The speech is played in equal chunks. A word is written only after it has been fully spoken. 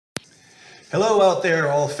Hello out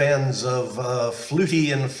there, all fans of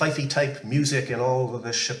fluty and fifey type music and all of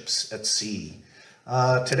the ships at sea.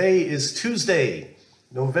 Today is Tuesday,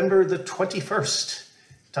 November the 21st.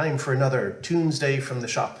 Time for another Tunesday from the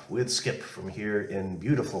shop with Skip from here in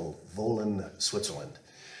beautiful Wohlen, Switzerland.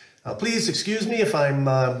 Please excuse me if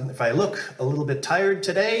I look a little bit tired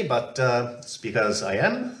today, but it's because I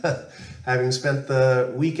am. Having spent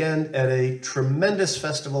the weekend at a tremendous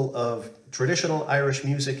festival of traditional Irish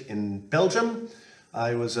music in Belgium.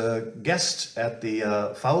 I was a guest at the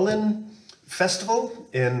Faolan Festival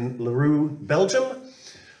in Roeulx, Belgium.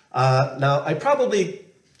 Now, I probably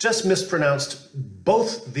just mispronounced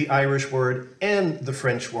both the Irish word and the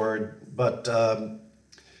French word, but I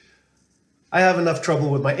have enough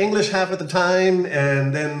trouble with my English half of the time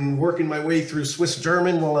and then working my way through Swiss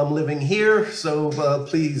German while I'm living here, so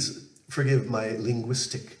please forgive my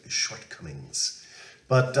linguistic shortcomings.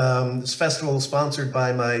 But this festival is sponsored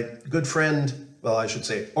by my good friend, well, I should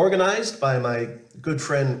say organized by my good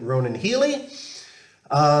friend Ronan Healy.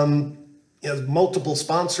 Multiple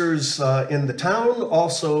sponsors in the town,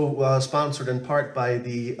 also sponsored in part by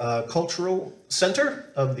the Cultural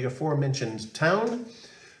Center of the aforementioned town.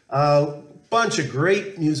 Bunch of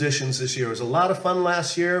great musicians this year. It was a lot of fun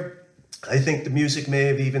last year. I think the music may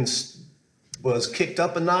have even was kicked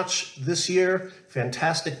up a notch this year.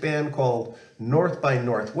 Fantastic band called North by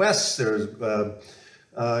Northwest. There's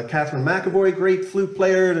Catherine McAvoy, great flute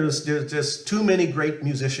player. There's just too many great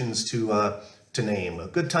musicians to name. A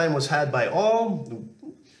good time was had by all.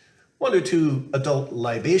 One or two adult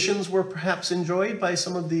libations were perhaps enjoyed by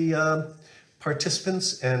some of the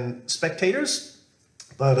participants and spectators.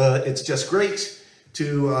 But it's just great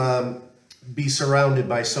to be surrounded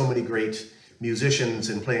by so many great musicians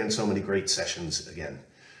and playing so many great sessions again.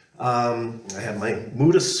 I have my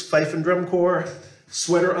Modus Fife and Drum Corps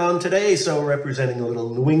sweater on today, so representing a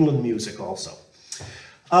little New England music also.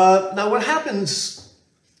 Now what happens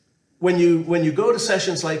when you go to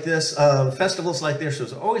sessions like this, festivals like this,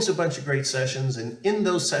 there's always a bunch of great sessions, and in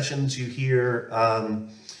those sessions you hear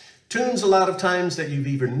tunes a lot of times that you've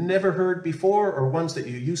either never heard before or ones that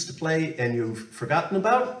you used to play and you've forgotten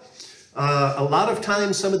about. A lot of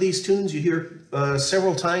times, some of these tunes you hear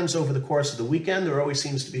several times over the course of the weekend. There always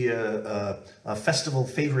seems to be a festival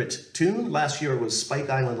favorite tune. Last year it was Spike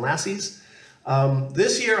Island Lassies.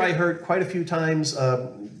 This year I heard quite a few times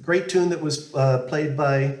a great tune that was played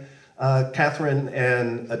by Catherine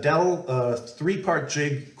and Adele, a three-part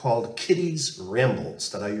jig called Kitty's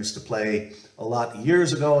Rambles that I used to play a lot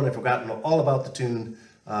years ago, and I've forgotten all about the tune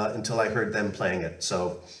until I heard them playing it.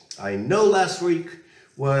 So I know last week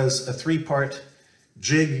was a three-part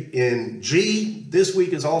jig in G. This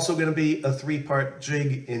week is also going to be a three-part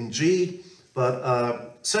jig in G,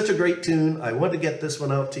 but such a great tune. I want to get this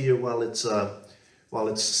one out to you while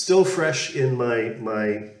it's still fresh in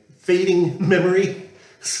my fading memory.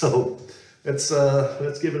 So let's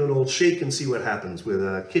give it an old shake and see what happens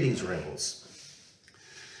with Kitty's Rambles.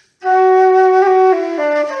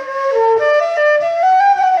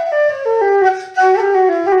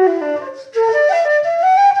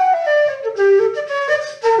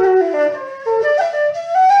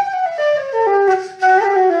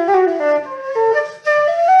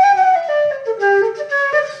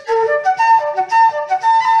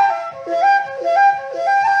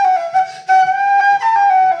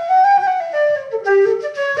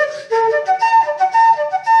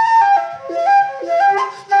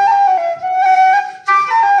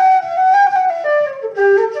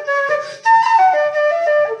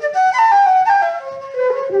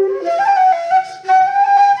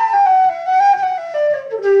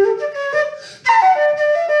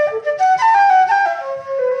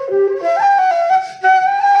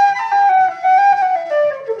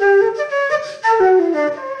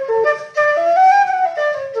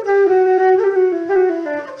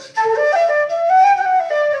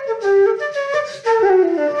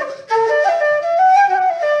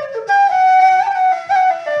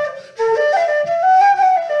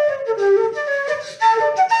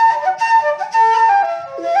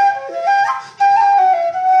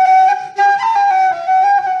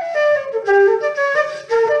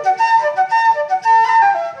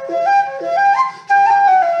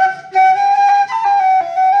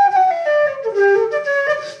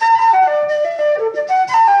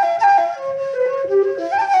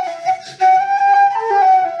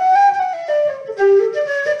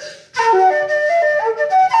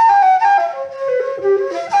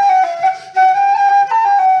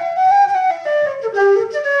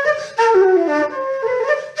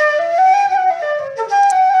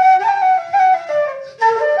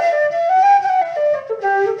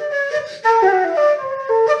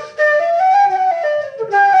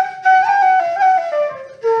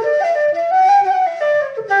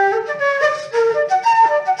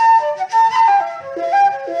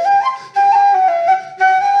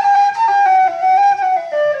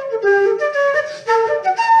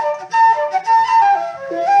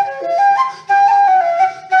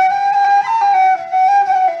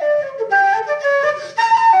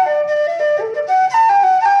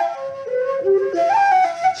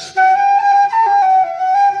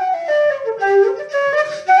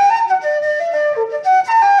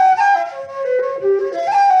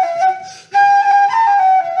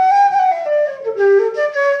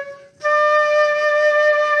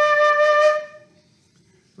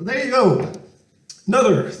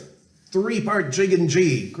 Another 3-part Jig and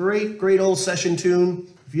G. Great old session tune.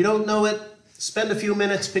 If you don't know it, spend a few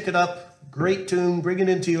minutes, pick it up. Great tune, bring it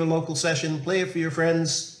into your local session, play it for your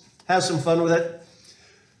friends, have some fun with it.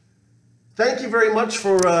 Thank you very much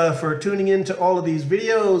for tuning in to all of these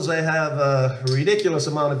videos. I have a ridiculous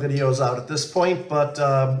amount of videos out at this point, but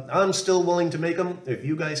I'm still willing to make them if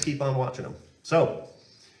you guys keep on watching them. So,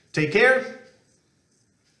 take care,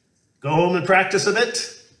 go home and practice a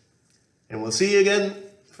bit, and we'll see you again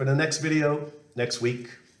for the next video next week.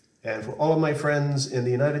 And for all of my friends in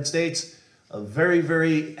the United States, a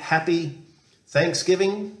very happy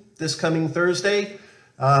Thanksgiving this coming Thursday.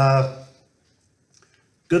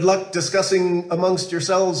 Good luck discussing amongst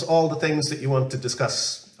yourselves all the things that you want to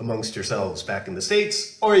discuss amongst yourselves back in the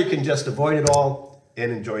States, or you can just avoid it all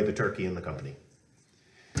and enjoy the turkey and the company.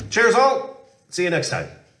 Cheers all. See you next time.